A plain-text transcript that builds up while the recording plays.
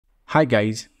Hi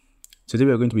guys, today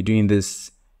we're going to be doing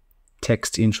this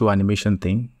text intro animation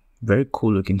thing. Very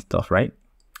cool looking stuff, right?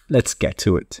 Let's get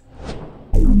to it.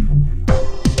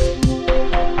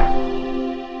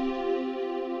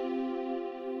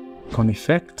 On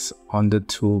effects, on the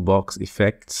toolbox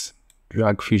effects,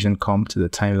 drag Fusion comp to the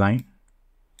timeline.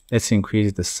 Let's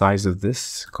increase the size of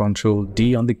this. Control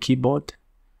D on the keyboard.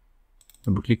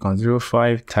 Double click on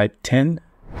 05, type 10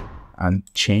 and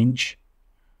change.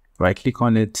 Right click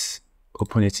on it,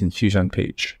 open it in Fusion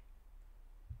page.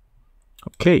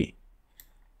 Okay.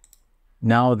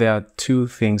 Now there are two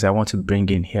things I want to bring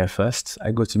in here first.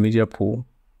 I go to media pool.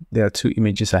 There are two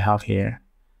images I have here.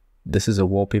 This is a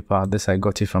wallpaper. This I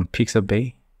got it from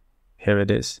Pixabay. Here it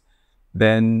is.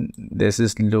 Then there's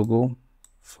this logo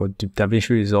for Davinci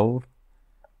Resolve.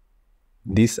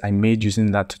 This I made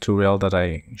using that tutorial that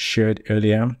I shared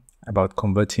earlier about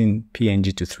converting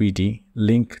PNG to 3D.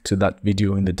 Link to that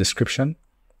video in the description.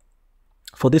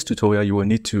 For this tutorial, you will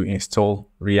need to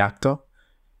install Reactor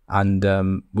and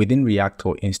within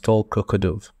Reactor, install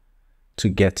Krokodove to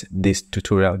get this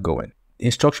tutorial going.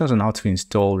 Instructions on how to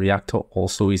install Reactor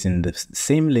also is in the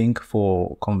same link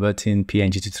for converting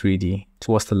PNG to 3D.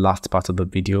 Towards the last part of the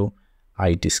video,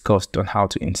 I discussed on how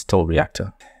to install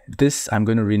Reactor. This, I'm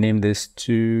going to rename this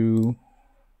to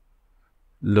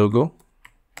logo.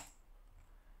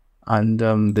 And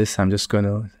this, I'm just going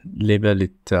to label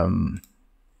it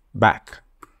back.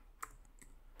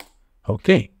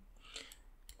 Okay.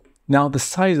 Now the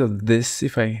size of this,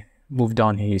 if I move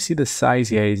down here, you see the size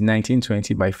here is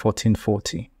 1920 by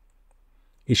 1440.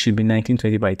 It should be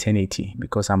 1920 by 1080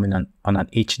 because I'm on an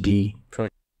HD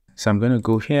project. So I'm going to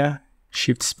go here,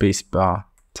 shift space bar,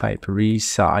 type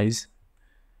resize.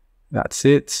 That's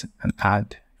it, and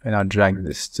add. And I'll drag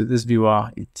this to this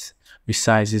viewer. It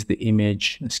resizes the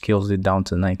image and scales it down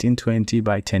to 1920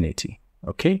 by 1080.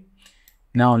 Okay.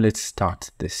 Now let's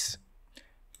start this.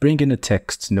 Bring in a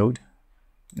text node.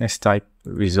 Let's type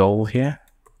resolve here.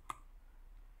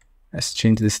 Let's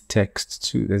change this text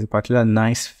to, there's a particular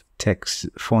nice text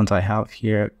font I have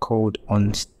here called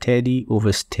Unsteady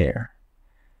Oversteer.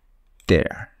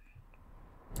 There.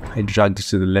 I dragged it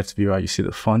to the left viewer. You see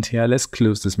the font here. Let's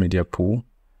close this media pool.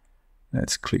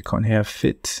 Let's click on here,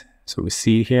 fit. So we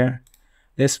see here.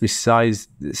 Let's resize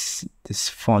this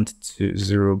font to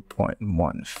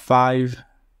 0.15.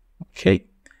 Okay.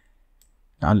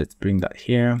 Now let's bring that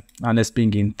here. And let's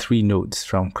bring in three nodes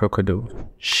from Krokodove.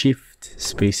 Shift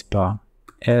spacebar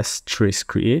sTrace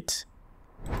create.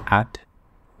 Add.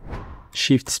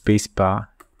 Shift spacebar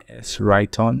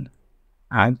sWrite on.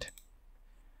 Add.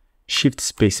 Shift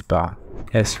spacebar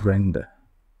sRender.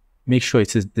 Make sure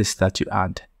it is this that you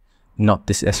add, not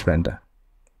this sRender.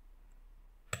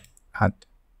 Add.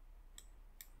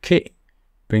 Okay,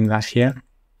 bring that here.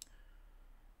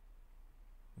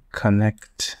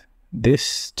 Connect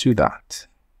this to that.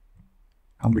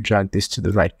 And we drag this to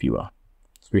the right viewer.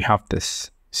 So we have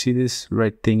this. See this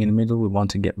red thing in the middle? We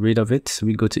want to get rid of it. So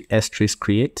we go to sTrace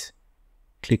create.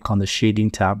 Click on the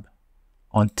shading tab.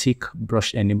 Untick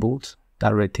brush enabled.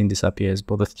 That red thing disappears,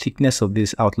 but the thickness of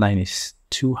this outline is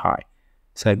too high.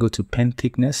 So I go to pen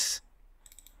thickness.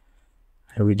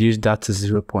 I reduce that to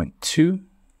 0.2,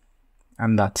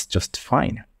 and that's just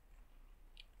fine.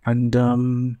 And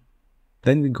then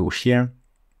we go here,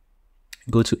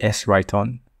 go to sWrite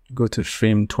on, go to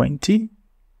frame 20.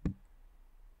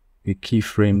 We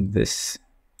keyframe this.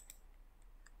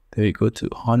 There we go to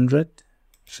 100,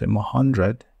 frame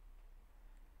 100.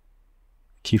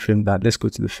 Keyframe that. Let's go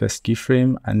to the first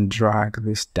keyframe and drag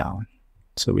this down.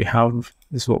 So we have,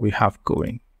 this is what we have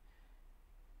going.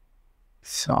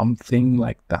 Something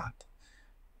like that.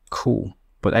 Cool.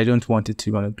 But I don't want it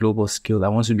to be on a global scale. I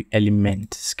want it to be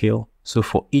element scale. So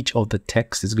for each of the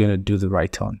text, it's going to do the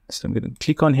write on. So I'm going to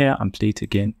click on here and play it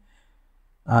again.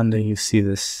 And then you see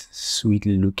this sweet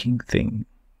looking thing.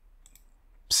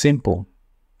 Simple.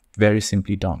 Very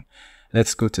simply done.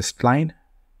 Let's go to spline.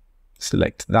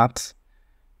 Select that.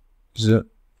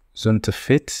 Zone to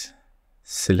fit.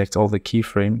 Select all the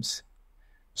keyframes.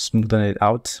 Smoothen it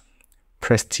out.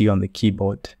 Press T on the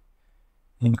keyboard.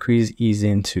 Increase ease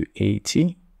into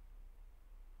 80.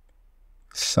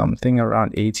 Something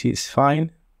around 80 is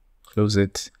fine. Close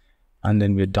it. And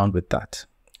then we're done with that.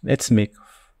 Let's make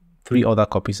 3 other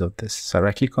copies of this. So I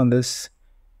right click on this,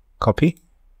 copy.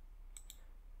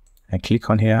 I click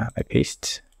on here, I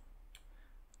paste.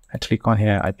 I click on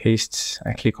here, I paste.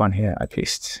 I click on here, I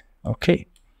paste. Okay.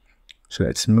 So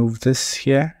let's move this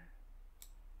here.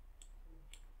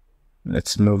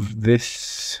 Let's move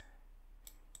this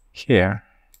here.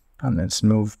 And let's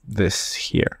move this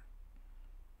here.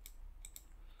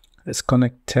 Let's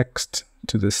connect text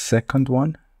to the second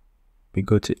one. we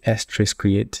go to sTrace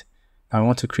create. I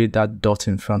want to create that dot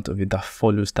in front of it that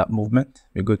follows that movement.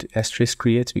 We go to sTrace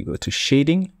create, we go to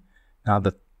shading. Now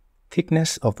the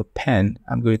thickness of the pen,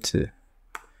 I'm going to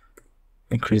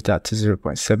increase that to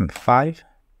 0.75.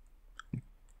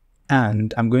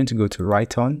 And I'm going to go to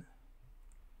write on,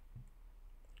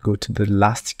 go to the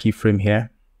last keyframe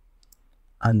here,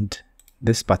 and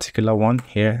this particular one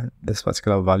here, this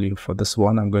particular value for this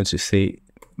one, I'm going to say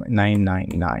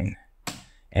 999,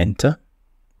 enter.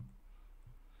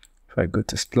 If I go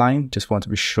to spline, just want to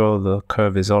be sure the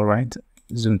curve is all right.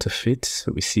 Zoom to fit,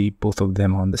 so we see both of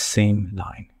them on the same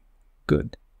line.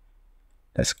 Good.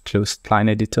 Let's close spline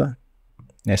editor.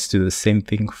 Let's do the same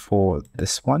thing for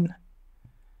this one.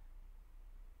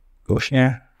 Go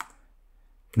here,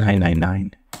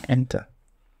 999, enter.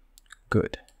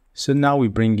 Good. So now we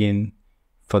bring in,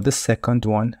 for the second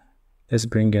one, let's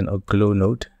bring in a glow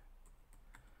node.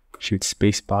 Shift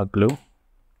spacebar glow.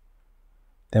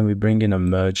 Then we bring in a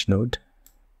merge node.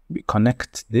 We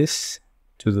connect this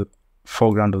to the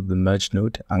foreground of the merge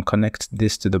node and connect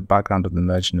this to the background of the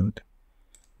merge node.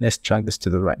 Let's drag this to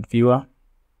the right viewer.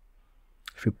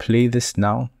 If we play this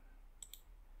now,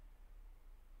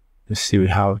 you see we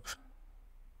have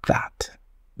that.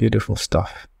 Beautiful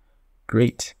stuff.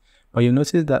 Great. But you'll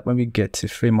notice that when we get to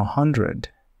frame 100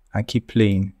 and keep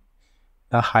playing,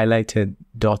 that highlighted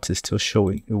dot is still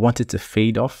showing. We want it to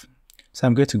fade off. So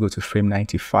I'm going to go to frame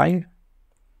 95,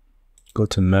 go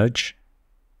to merge,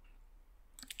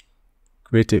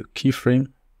 create a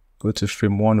keyframe, go to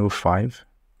frame 105,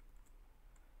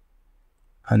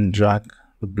 and drag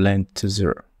the blend to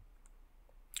 0.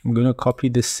 I'm going to copy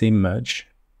the same merge.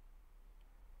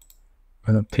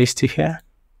 I'm going to paste it here.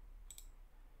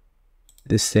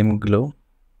 This same glow.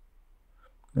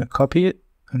 I'm going to copy it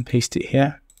and paste it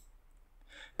here.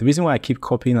 The reason why I keep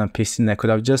copying and pasting, I could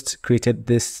have just created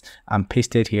this and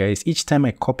pasted here, is each time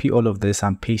I copy all of this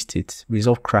and paste it,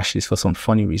 Resolve crashes for some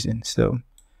funny reason. So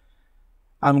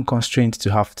I'm constrained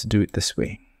to have to do it this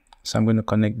way. So I'm going to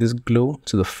connect this glow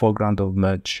to the foreground of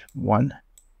merge 1.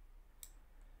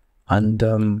 And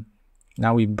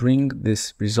now we bring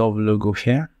this Resolve logo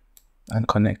here and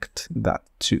connect that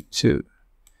to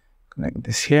connect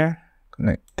this here,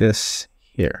 connect this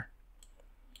here.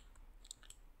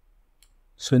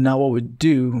 So now what we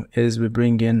do is we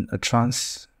bring in a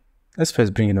let's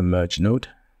first bring in a merge node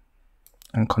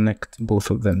and connect both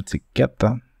of them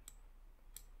together.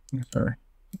 Sorry,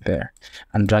 there,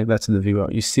 and drag that to the viewer.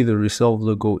 You see the Resolve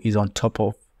logo is on top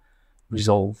of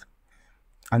Resolve.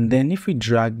 And then if we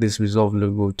drag this Resolve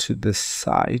logo to the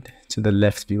side, to the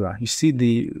left viewer, you see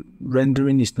the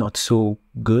rendering is not so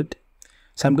good.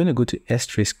 So I'm going to go to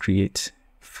sTrace create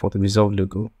for the Resolve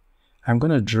logo. I'm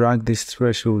going to drag this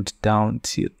threshold down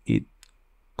till it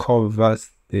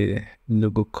covers the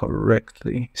logo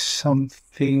correctly.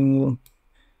 Something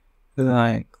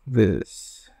like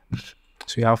this.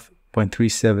 So we have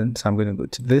 0.37. So I'm going to go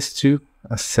to this too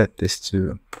and set this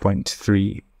to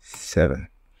 0.37.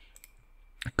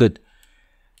 Good.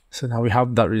 So now we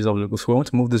have that Resolve logo. So we want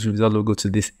to move this Resolve logo to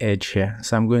this edge here.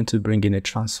 So I'm going to bring in a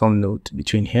transform node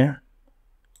between here.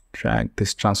 Drag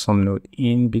this transform node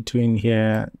in between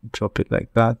here, drop it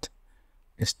like that.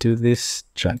 Let's do this,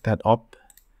 drag that up.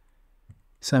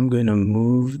 So I'm going to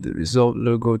move the Resolve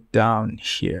logo down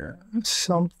here,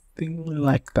 something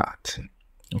like that.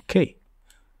 Okay.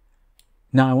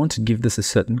 Now I want to give this a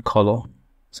certain color.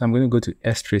 So I'm going to go to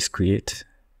sTrace create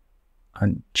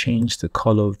and change the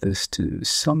color of this to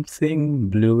something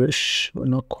bluish, or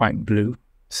not quite blue,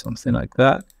 something like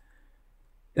that.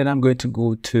 Then I'm going to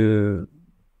go to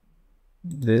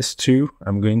this too.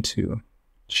 I'm going to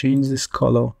change this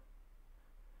color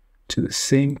to the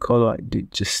same color I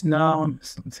did just now,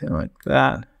 something like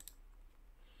that.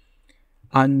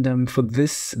 And for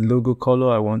this logo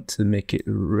color, I want to make it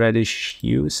reddish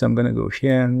hue. So I'm going to go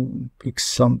here and pick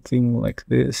something like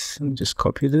this and just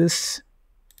copy this.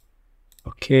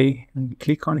 Okay, and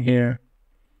click on here,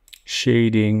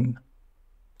 shading,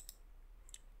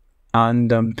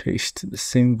 and paste the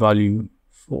same value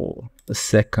for the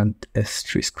second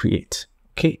sTrace create.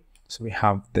 Okay, so we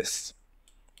have this.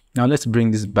 Now let's bring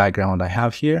this background I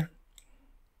have here,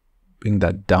 bring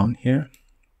that down here.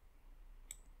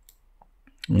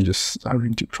 Let me just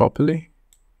arrange it properly.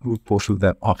 Move both of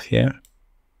them up here.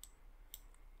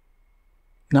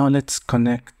 Now let's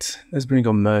bring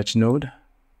a merge node.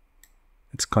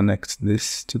 Let's connect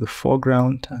this to the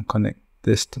foreground and connect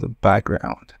this to the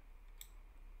background.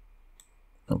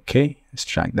 Okay, let's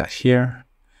drag that here.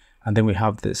 And then we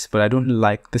have this, but I don't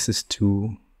like, this is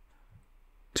too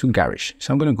garish.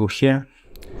 So I'm going to go here,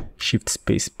 shift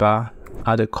space bar,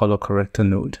 add a color corrector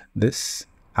node,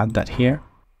 add that here.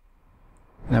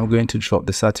 And I'm going to drop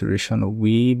the saturation a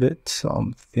wee bit,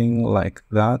 something like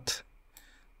that.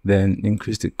 Then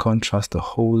increase the contrast a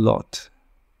whole lot,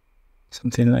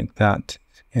 something like that.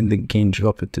 And the gain,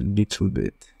 drop it a little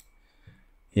bit.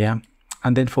 Yeah.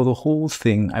 And then for the whole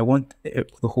thing, I want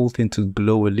the whole thing to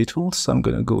glow a little. So I'm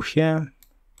going to go here,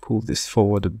 pull this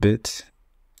forward a bit,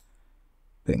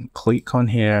 then click on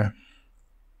here.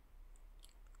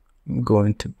 I'm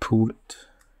going to put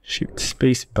Shift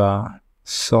space bar,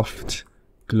 soft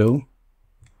glow.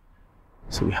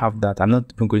 So we have that. I'm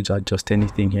not even going to adjust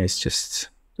anything here. It's just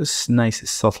nice,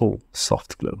 subtle,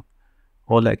 soft glow.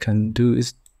 All I can do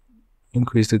is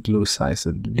increase the glow size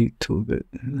a little bit.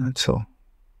 That's all.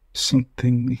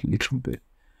 Something a little bit.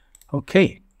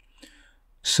 Okay.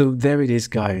 So there it is,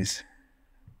 guys.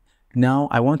 Now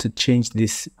I want to change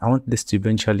this. I want this to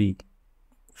eventually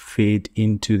fade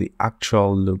into the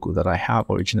actual logo that I have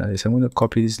originally. So I'm going to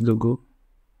copy this logo.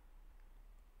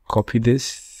 Copy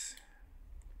this.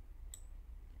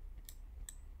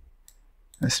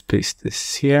 Let's paste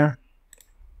this here.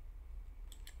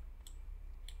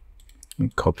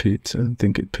 And copy it. I don't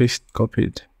think it pasted. Copy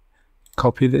it.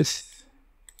 Copy this.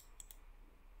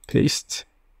 Paste.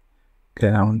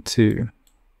 Get down to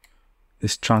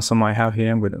this transform I have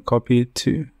here. I'm going to copy it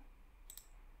too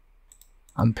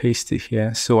and paste it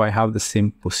here. So I have the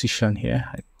same position here.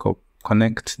 I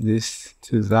connect this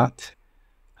to that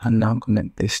and now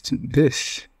connect this to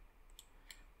this.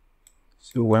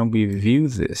 So when we view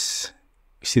this,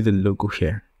 you see the logo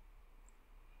here.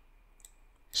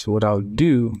 So what I'll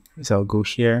do is I'll go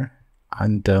here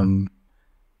and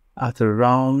at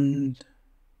around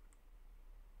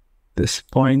this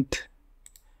point,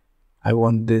 I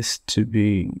want this to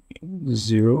be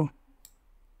 0.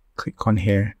 Click on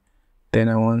here. Then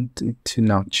I want it to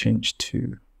now change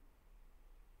to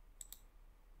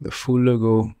the full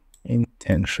logo in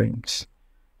 10 frames.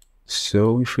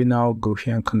 So if we now go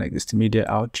here and connect this to media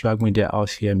out, drag media out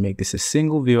here, make this a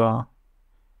single viewer,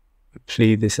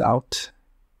 play this out.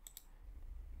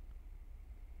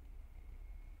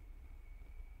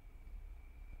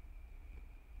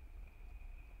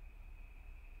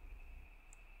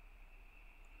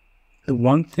 The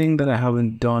one thing that I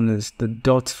haven't done is the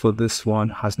dots for this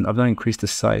one I've not increased the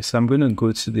size. So I'm going to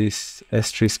go to this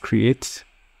sTrace create,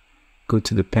 go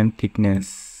to the pen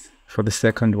thickness. For the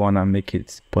second one, I'll make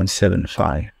it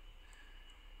 0.75.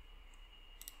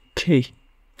 Okay,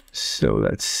 so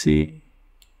let's see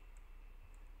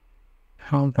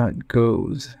how that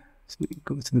goes. So we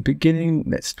go to the beginning,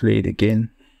 let's play it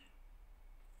again.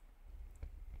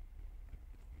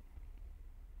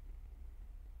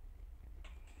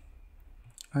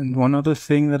 And one other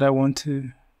thing that I want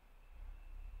to,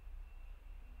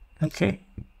 okay,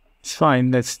 it's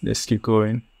fine. Let's keep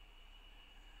going.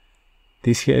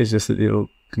 This here is just a little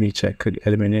glitch I could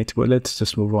eliminate, but let's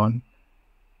just move on.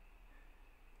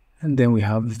 And then we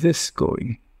have this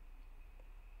going.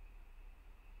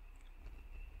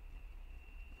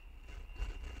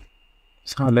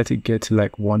 So I'll let it get to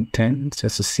like 110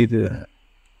 just to see the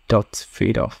dots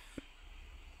fade off.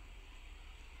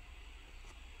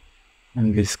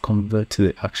 And this convert to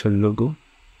the actual logo.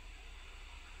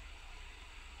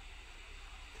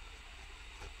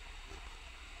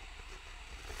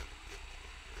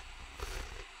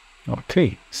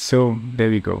 Okay, so there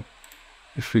we go.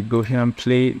 If we go here and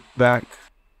play it back,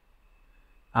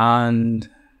 and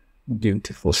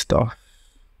beautiful stuff.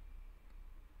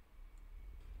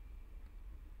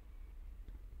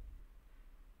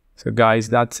 So guys,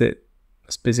 that's it.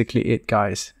 That's basically it,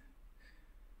 guys.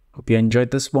 Hope you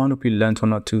enjoyed this one. Hope you learned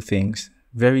one or two things.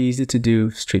 Very easy to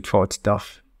do, straightforward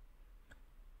stuff.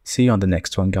 See you on the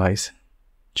next one, guys.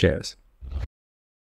 Cheers.